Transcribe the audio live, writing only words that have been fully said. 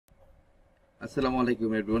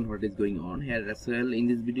Assalamualaikum everyone, what is going on here as well? In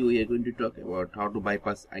this video we are going to talk about how to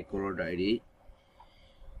bypass iCloud ID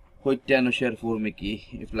with share for Mickey.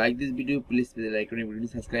 If you like this video, please press the like button,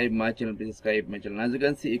 subscribe my channel, please subscribe my channel. As you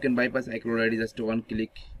can see, you can bypass iCloud ID just one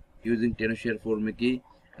click using share for Mickey,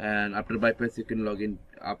 and after bypass you can log in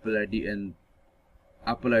Apple ID and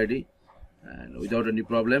without any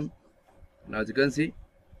problem. Now as you can see,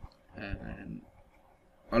 and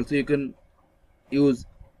also you can use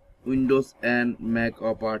Windows and Mac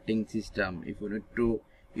operating system. If you need to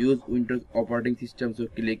use Windows operating system, so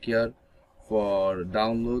click here for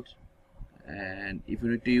download, and if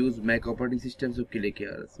you need to use Mac operating system, so click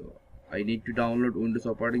here. So I need to download Windows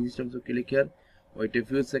operating system, so click here. Wait a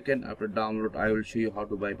few seconds. After download I will show you how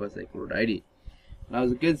to bypass iCloud ID. Now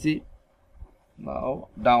as you can see, now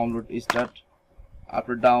download is start.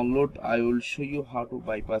 After download I will show you how to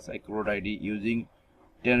bypass iCloud ID using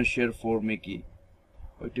share for Mickey.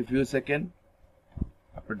 Wait a few seconds.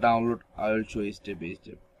 After download I will show you step by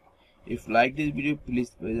step. If you like this video,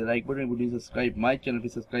 please press the like button, please subscribe my channel,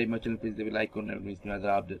 please the bell icon, and miss another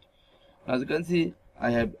update. Now as you can see,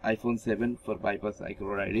 I have iPhone 7 for bypass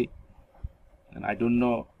iCloud ID, and I don't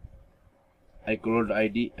know iCloud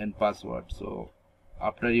ID and password. So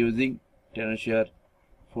after using share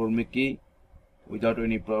for Mickey without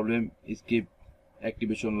any problem, skip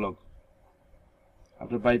activation log.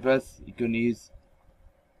 After bypass you can use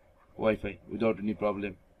Wi-Fi without any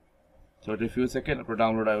problem. So in a few seconds after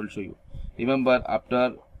download I will show you. Remember,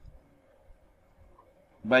 after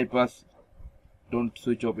bypass don't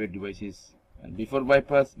switch off your devices, and before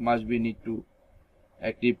bypass must be need to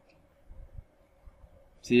active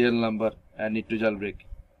serial number and need to jailbreak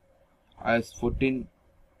iOS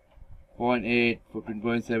 14.8,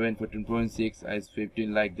 14.7, 14.6, iOS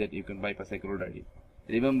 15, like that you can bypass iCloud ID.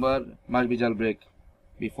 Remember, must be jailbreak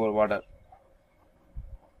before order.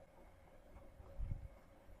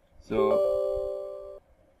 So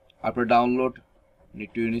after download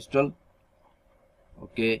need to install.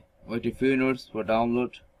 Okay, wait a few minutes for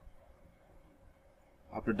download.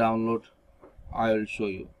 After download I will show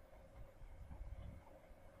you.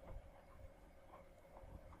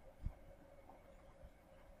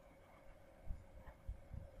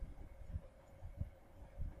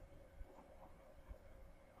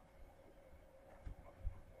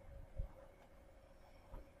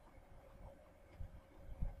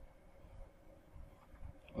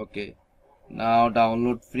 Okay, now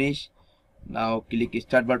download finish. Now click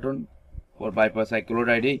start button for bypass iCloud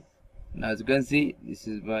ID. Now as you can see, this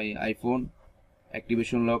is my iPhone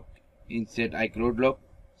activation lock inside iCloud lock,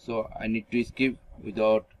 so I need to skip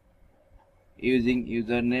without using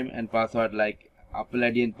username and password like Apple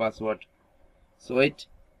ID and password. So wait,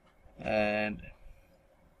 and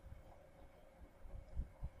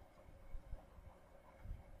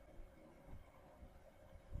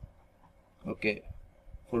okay,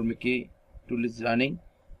 for Mickey tool is running.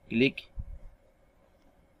 Click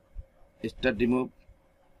start remove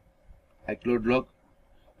iCloud lock.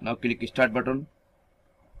 Now click start button.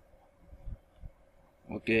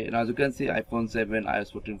 Okay, now as you can see, iPhone 7,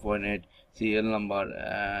 iOS 14.8, serial number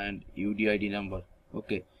and UDID number.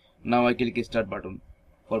 Okay, now I click start button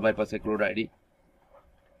for bypass iCloud ID.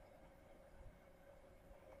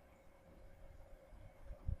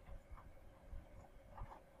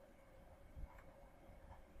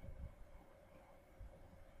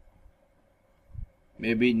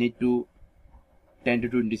 Maybe need to 10 to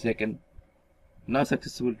 20 seconds. Now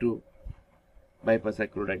successful to bypass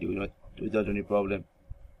iCloud ID without any problem.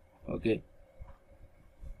 Okay,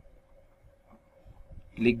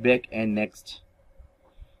 click back and next.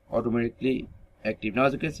 Automatically active. Now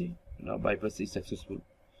as you can see, now bypass is successful.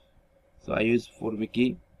 So I use for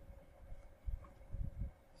Mickey.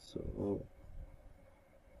 So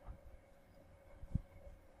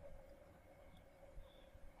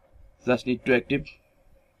just need to active.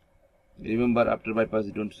 Remember, after bypass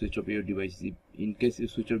don't switch off your device. In case you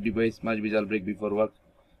switch off device, must be jailbreak before work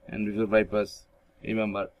and before bypass.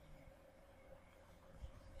 Remember,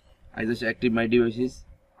 I just active my devices.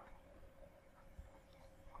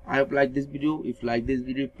 I hope like this video. If you like this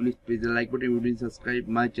video, please press the like button, subscribe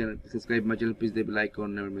my channel, please the bell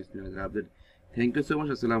icon, never miss another update. Thank you so much.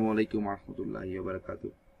 Assalamualaikum warahmatullahi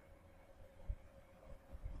wabarakatuh.